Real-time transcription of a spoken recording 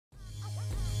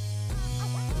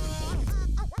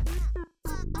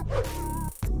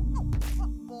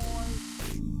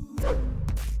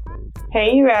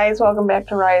Hey you guys, welcome back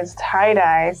to Riahs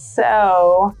tie-dye.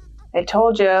 So I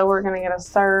told you we're gonna get a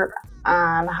start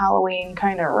on Halloween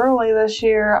kind of early this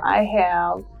year.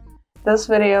 This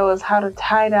video is how to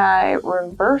tie-dye,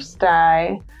 reverse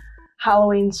dye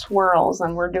Halloween swirls,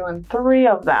 and we're doing 3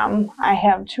 of them. I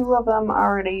have 2 of them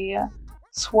already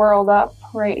swirled up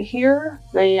right here.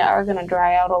 They are gonna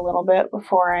dry out a little bit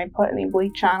before I put any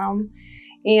bleach on them.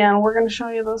 And we're going to show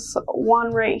you this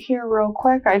one right here real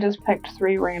quick. I just picked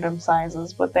 3 random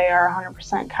sizes, but they are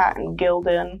 100% cotton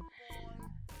Gildan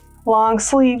long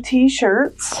sleeve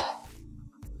t-shirts.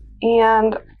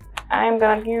 And I'm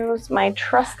going to use my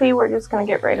trusty, we're just going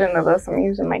to get right into this. I'm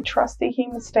using my trusty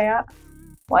Hemostat,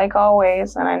 like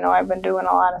always. And I know I've been doing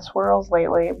a lot of swirls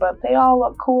lately, but they all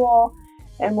look cool.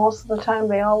 And most of the time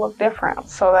they all look different.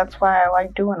 So that's why I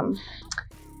like doing them.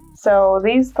 So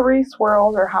these 3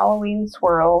 swirls are Halloween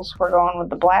swirls. We're going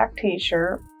with the black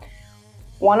t-shirt.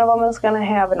 One of them is going to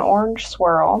have an orange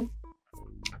swirl.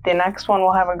 The next one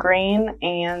will have a green,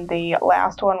 and the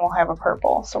last one will have a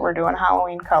purple. So we're doing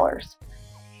Halloween colors.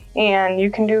 And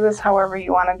you can do this however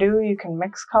you want to do. You can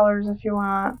mix colors if you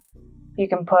want. You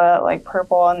can put like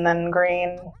purple and then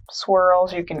green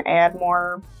swirls. You can add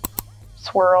more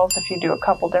swirls if you do a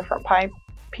couple different pipe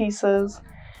pieces.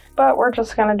 But we're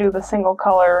just going to do the single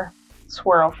color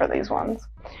swirl for these ones.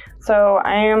 So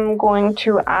I am going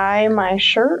to eye my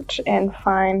shirt and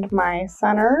find my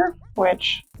center,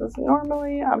 which is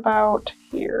normally about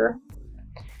here.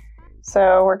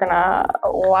 So we're going to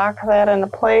lock that into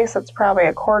place. It's probably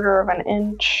 1/4 of an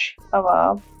inch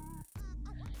of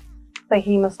the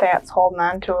Hemostat's holding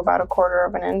on to about 1/4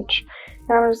 of an inch.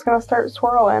 And I'm just going to start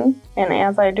swirling. And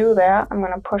as I do that, I'm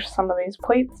going to push some of these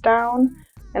pleats down.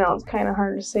 I know it's kind of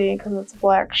hard to see because it's a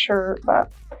black shirt,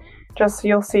 but just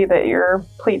you'll see that your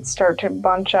pleats start to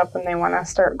bunch up and they want to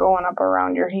start going up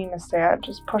around your Hemostat.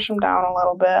 Just push them down a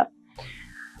little bit.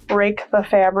 Rake the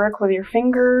fabric with your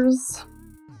fingers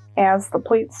as the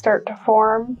pleats start to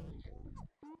form.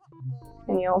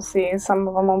 And you'll see some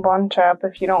of them will bunch up.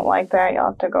 If you don't like that, you'll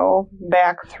have to go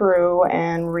back through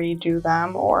and redo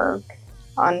them or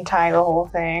untie the whole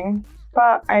thing.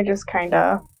 But I just kind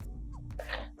of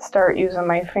start using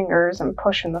my fingers and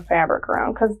pushing the fabric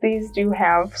around because these do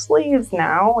have sleeves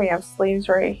now. We have sleeves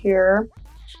right here.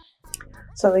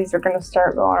 So these are going to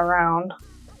start going around.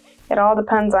 It all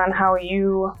depends on how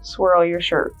you swirl your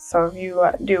shirts. So if you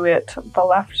do it the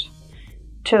left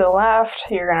to the left,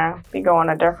 you're going to be going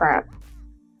a different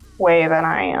way than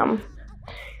I am.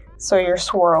 So your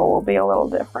swirl will be a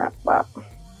little different, but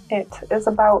it is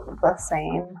about the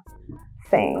same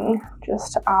thing,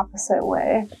 just opposite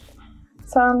way.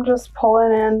 So I'm just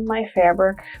pulling in my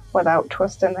fabric without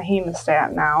twisting the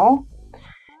Hemostat now.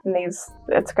 And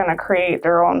it's going to create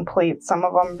their own pleats, some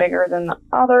of them bigger than the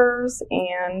others,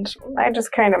 and I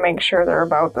just kind of make sure they're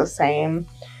about the same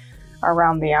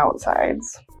around the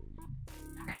outsides.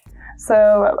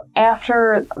 So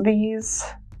after these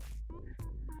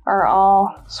are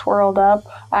all swirled up,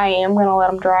 I am going to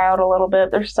let them dry out a little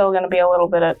bit. They're still going to be a little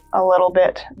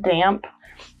bit damp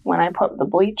when I put the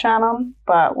bleach on them,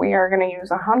 but we are going to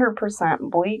use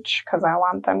 100% bleach because I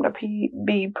want them to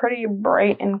be pretty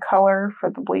bright in color for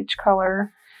the bleach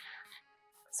color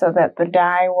so that the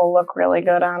dye will look really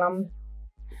good on them.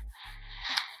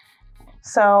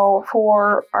 So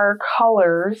for our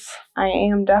colors, I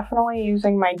am definitely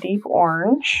using my deep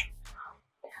orange.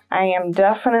 I am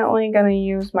definitely going to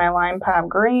use my Lime Pop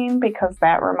Green because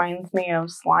that reminds me of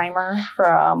Slimer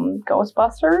from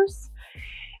Ghostbusters.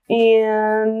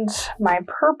 And my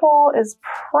purple is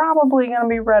probably going to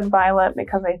be Red Violet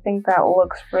because I think that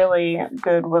looks really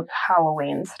good with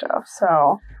Halloween stuff.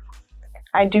 So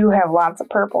I do have lots of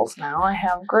purples now. I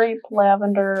have grape,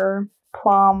 lavender,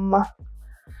 plum,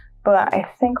 but I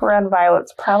think Red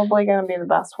Violet's probably going to be the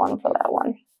best one for that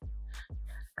one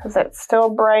because it's still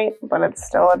bright, but it's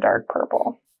still a dark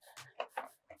purple.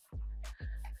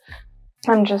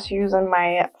 I'm just using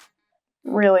my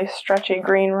really stretchy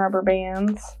green rubber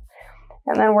bands.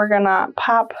 And then we're gonna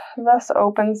pop this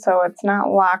open so it's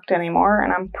not locked anymore,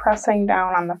 and I'm pressing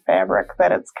down on the fabric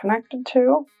that it's connected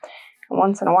to. And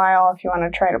once in a while, if you want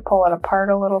to try to pull it apart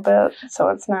a little bit so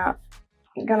it's not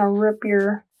gonna rip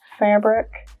your fabric,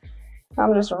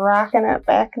 I'm just rocking it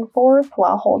back and forth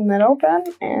while holding it open,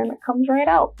 and it comes right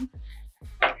out.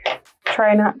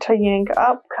 Try not to yank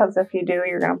up because if you do,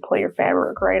 you're going to pull your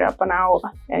fabric right up and out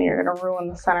and you're going to ruin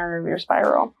the center of your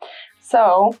spiral.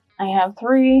 So I have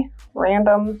 3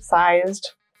 random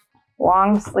sized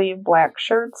long sleeve black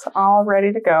shirts all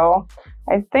ready to go.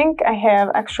 I think I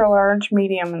have extra large,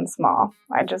 medium, and small.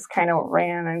 I just kind of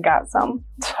ran and got some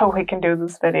so we can do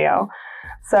this video.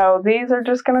 So these are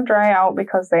just going to dry out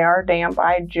because they are damp.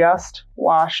 I just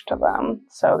washed them.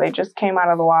 So they just came out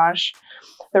of the wash.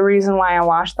 The reason why I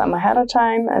wash them ahead of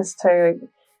time is to,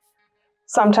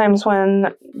 sometimes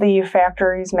when the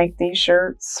factories make these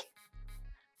shirts,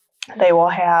 they will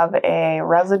have a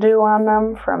residue on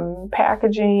them from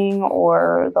packaging,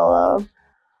 or the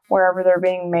wherever they're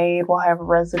being made will have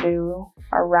residue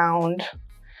around.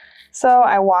 So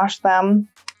I wash them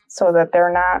so that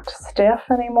they're not stiff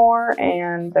anymore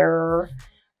and their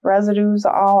residues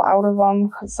all out of them,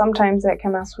 because sometimes that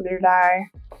can mess with your dye.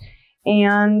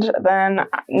 And then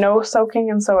no soaking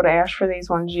in soda ash for these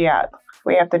ones yet.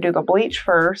 We have to do the bleach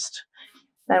first.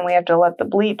 Then we have to let the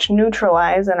bleach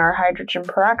neutralize in our hydrogen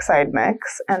peroxide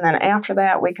mix. And then after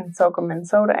that, we can soak them in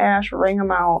soda ash, wring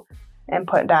them out, and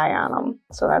put dye on them.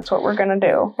 So that's what we're going to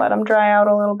do. Let them dry out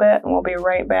a little bit, and we'll be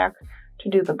right back to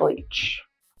do the bleach.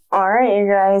 Alright, you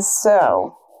guys,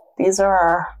 so these are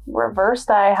our reverse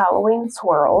dye Halloween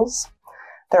swirls.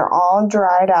 They're all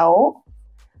dried out.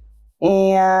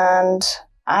 And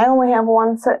I only have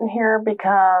one sitting here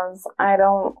because I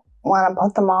don't want to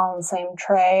put them all in the same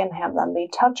tray and have them be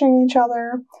touching each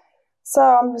other. So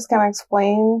I'm just going to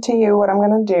explain to you what I'm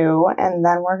going to do, and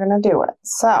then we're going to do it.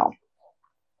 So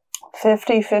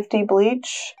 50-50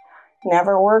 bleach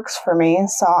never works for me,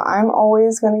 so I'm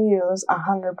always going to use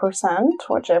 100%,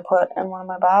 which I put in one of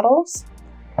my bottles.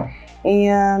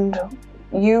 And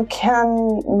you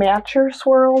can match your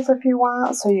swirls if you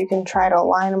want, so you can try to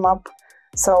line them up.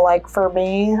 So like for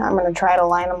me, I'm going to try to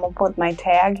line them up with my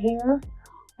tag here.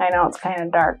 I know it's kind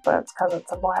of dark, but it's because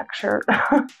it's a black shirt.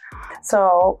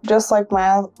 So just like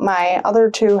my other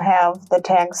two have the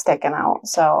tag sticking out,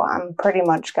 so I'm pretty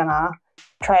much going to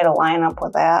try to line up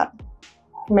with that.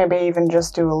 Maybe even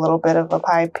just do a little bit of a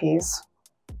pie piece.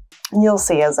 You'll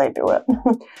see as I do it.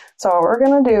 So what we're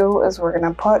going to do is we're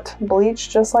going to put bleach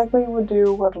just like we would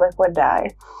do with liquid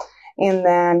dye. And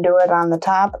then do it on the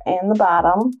top and the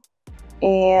bottom.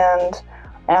 And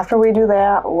after we do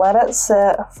that, let it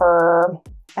sit for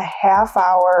a half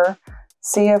hour.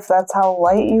 See if that's how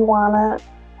light you want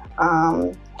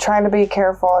it. Try to be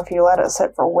careful. If you let it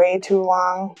sit for way too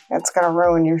long, it's going to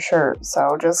ruin your shirt.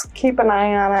 So just keep an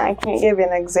eye on it. I can't give you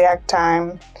an exact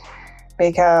time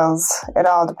because it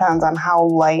all depends on how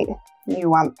light you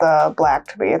want the black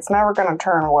to be. It's never going to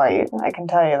turn white, I can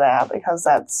tell you that, because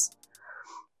that's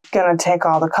going to take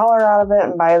all the color out of it,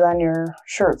 and by then your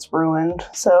shirt's ruined.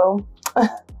 So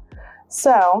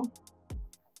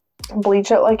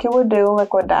bleach it like you would do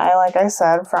liquid dye, like I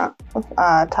said, front,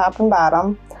 top and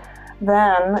bottom.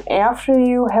 Then after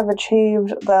you have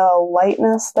achieved the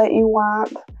lightness that you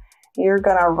want, you're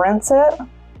gonna rinse it.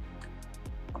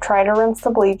 Try to rinse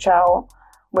the bleach out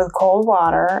with cold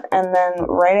water, and then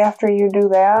right after you do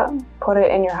that, put it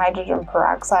in your hydrogen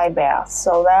peroxide bath.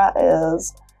 So that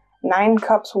is 9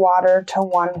 cups water to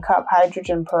 1 cup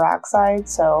hydrogen peroxide.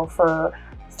 So for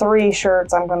 3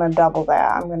 shirts, I'm gonna double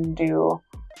that. I'm gonna do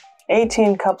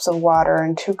 18 cups of water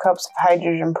and 2 cups of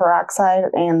hydrogen peroxide,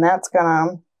 and that's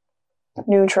gonna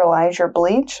neutralize your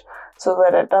bleach so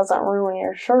that it doesn't ruin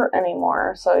your shirt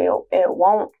anymore. So it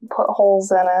won't put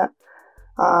holes in it.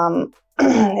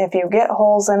 If you get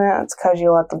holes in it, it's because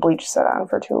you let the bleach sit on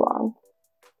for too long.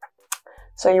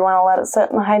 So you want to let it sit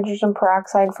in the hydrogen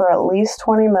peroxide for at least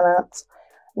 20 minutes.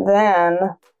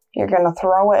 Then you're going to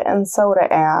throw it in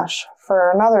soda ash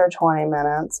for another 20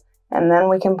 minutes, and then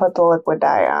we can put the liquid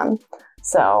dye on.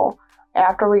 So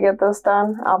after we get this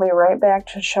done, I'll be right back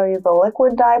to show you the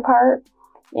liquid dye part,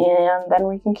 and then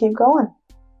we can keep going.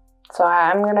 So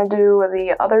I'm going to do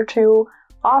the other two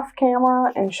off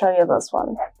camera and show you this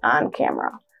one on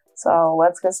camera. So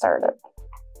let's get started.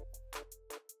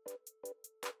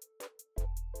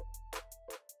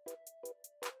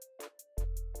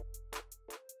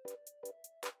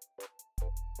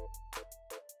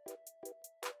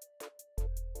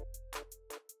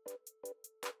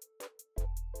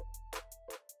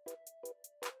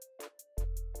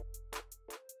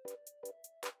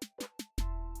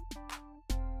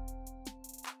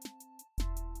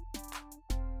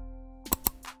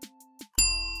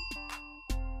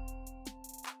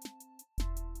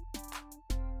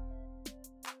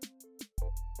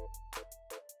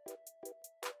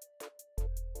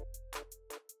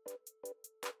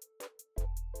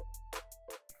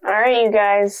 Alright, you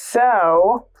guys,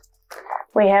 so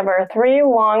we have our 3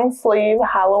 long sleeve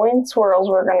Halloween swirls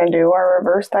we're going to do, our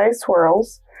reverse dye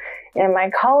swirls. And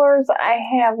my colors I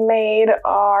have made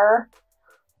are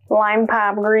Lime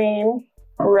Pop Green,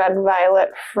 Red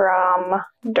Violet from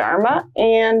Dharma,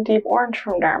 and Deep Orange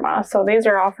from Dharma. So these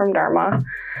are all from Dharma,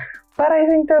 but I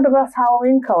think they're the best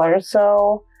Halloween colors.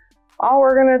 So All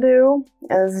we're gonna do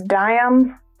is dye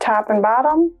them top and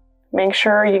bottom. Make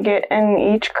sure you get in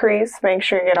each crease, make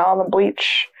sure you get all the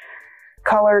bleach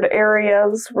colored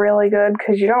areas really good,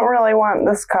 because you don't really want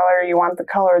this color, you want the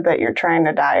color that you're trying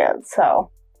to dye it.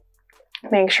 So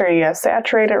make sure you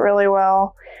saturate it really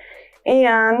well.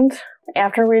 And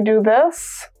after we do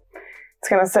this, it's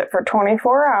going to sit for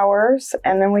 24 hours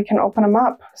and then we can open them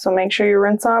up. So make sure you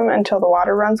rinse them until the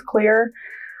water runs clear.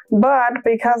 But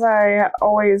because I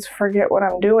always forget what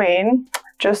I'm doing,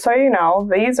 just so you know,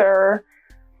 these are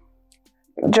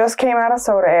just came out of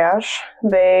soda ash.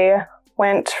 They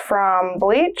went from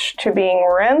bleach to being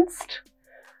rinsed.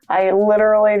 I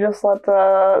literally just let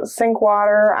the sink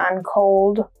water on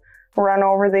cold run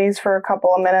over these for a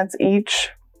couple of minutes each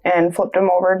and flipped them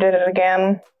over, did it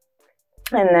again.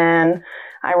 And then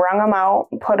I wrung them out,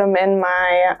 put them in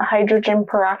my hydrogen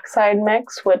peroxide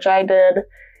mix, which I did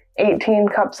 18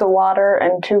 cups of water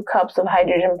and 2 cups of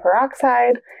hydrogen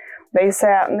peroxide. They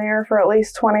sat in there for at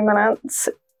least 20 minutes.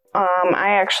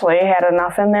 I actually had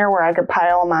enough in there where I could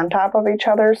pile them on top of each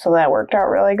other, so that worked out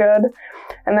really good.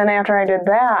 And then after I did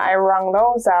that, I wrung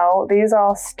those out. These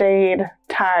all stayed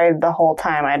tied the whole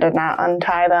time. I did not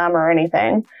untie them or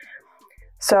anything.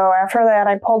 So after that,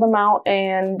 I pulled them out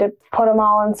and put them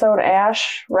all in soda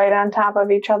ash right on top of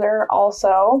each other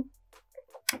also.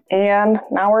 And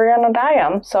now we're gonna dye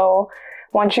them. So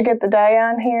once you get the dye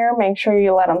on here, make sure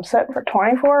you let them sit for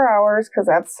 24 hours, because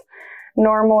that's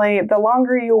normally, the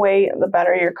longer you wait, the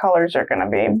better your colors are going to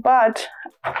be. But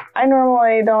I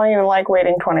normally don't even like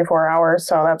waiting 24 hours,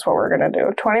 so that's what we're going to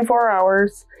do. 24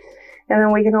 hours, and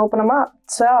then we can open them up.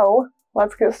 So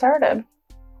let's get started.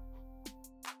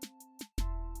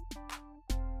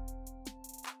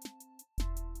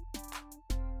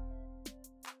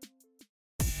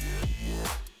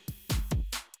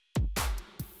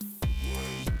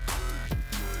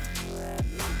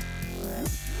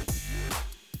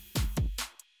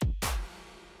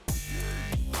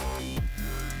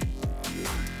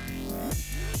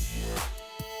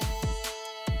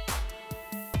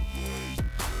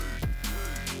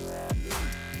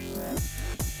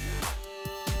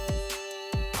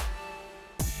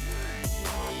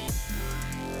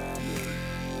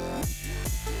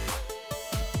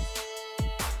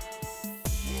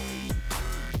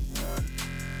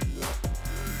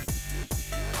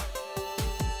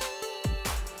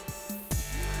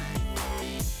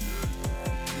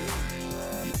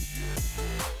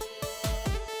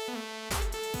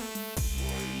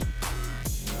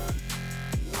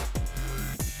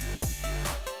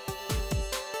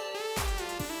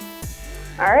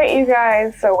 Alright you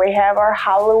guys, so we have our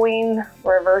Halloween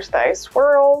reverse dye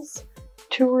swirls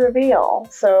to reveal.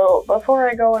 So before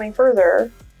I go any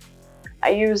further, I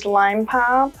used Lime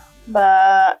Pop,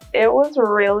 but it was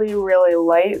really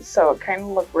light, so it kind of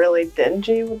looked really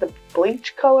dingy with the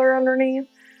bleach color underneath.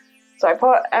 So I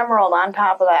put Emerald on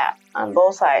top of that on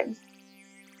both sides.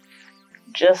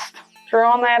 Just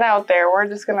throwing that out there. We're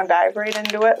just going to dive right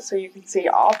into it so you can see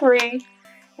all three,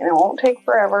 and it won't take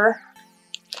forever.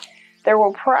 There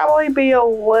will probably be a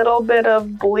little bit of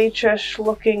bleachish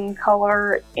looking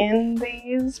color in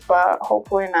these, but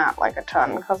hopefully not like a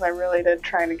ton, because I really did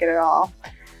try to get it all.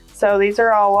 So these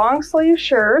are all long sleeve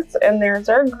shirts, and there's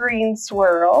our green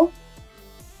swirl.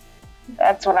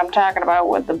 That's what I'm talking about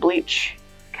with the bleach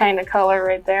kind of color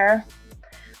right there.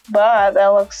 But that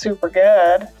looks super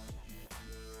good.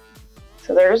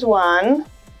 So there's one.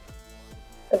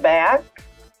 The back.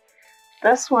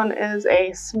 This one is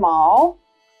a small.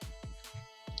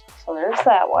 So there's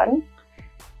that one.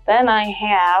 Then I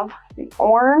have the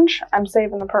orange. I'm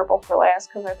saving the purple for last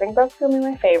because I think that's going to be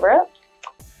my favorite.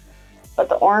 But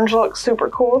the orange looks super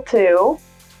cool too.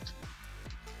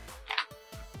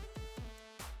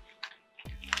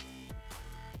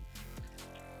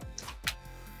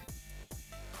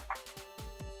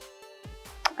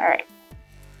 Alright,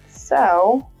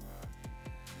 so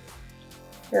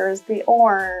here's the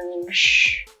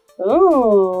orange.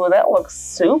 Ooh, that looks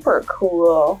super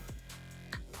cool.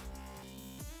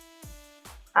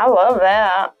 I love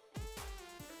that.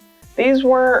 These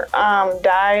were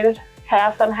dyed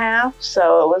half and half,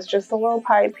 so it was just a little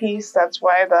pie piece. That's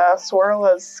why the swirl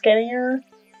is skinnier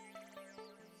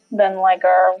than like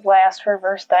our last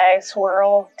reverse dye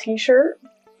swirl t-shirt.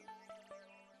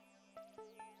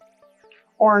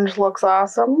 Orange looks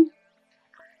awesome.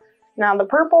 Now the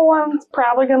purple one's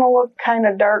probably going to look kind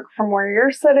of dark from where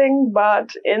you're sitting,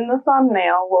 but in the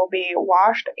thumbnail will be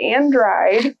washed and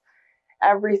dried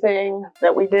everything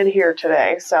that we did here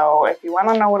today. So if you want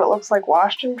to know what it looks like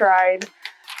washed and dried,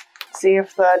 see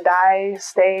if the dye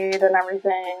stayed and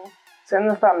everything, it's in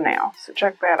the thumbnail, so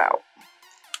check that out.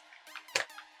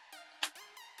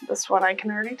 This one I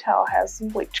can already tell has some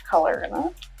bleach color in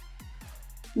it,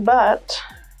 but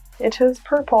it is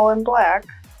purple and black,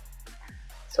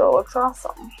 so it looks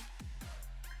awesome.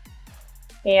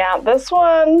 Yeah, this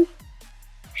one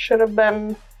should have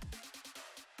been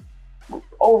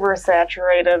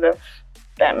oversaturated, if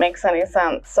that makes any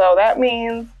sense. So that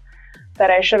means that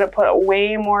I should have put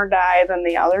way more dye than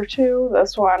the other two.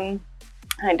 This one,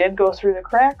 I did go through the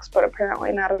cracks, but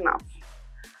apparently not enough.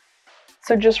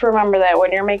 So just remember that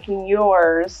when you're making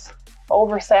yours,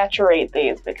 oversaturate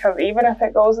these, because even if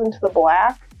it goes into the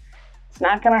black, it's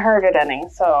not gonna hurt it any.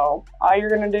 So all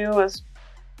you're gonna do is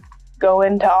go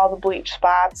into all the bleach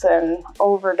spots and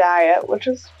over dye it, which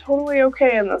is totally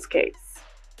okay in this case.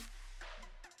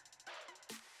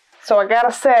 So I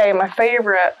gotta say, my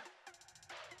favorite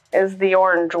is the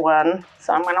orange one.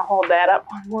 So I'm gonna hold that up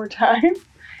one more time.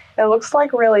 It looks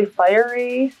like really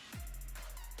fiery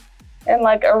and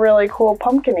like a really cool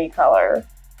pumpkin-y color.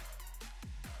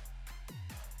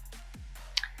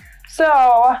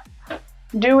 So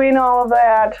doing all of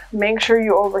that, make sure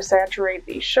you oversaturate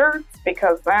these shirts,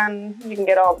 because then you can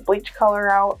get all the bleach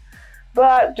color out.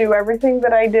 But do everything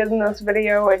that I did in this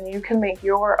video and you can make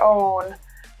your own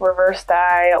reverse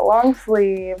dye long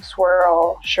sleeve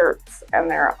swirl shirts, and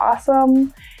they're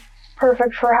awesome,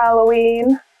 perfect for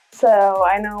Halloween. So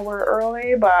I know we're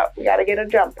early, but we gotta get a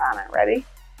jump on it. Ready?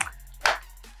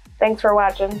 Thanks for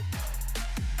watching.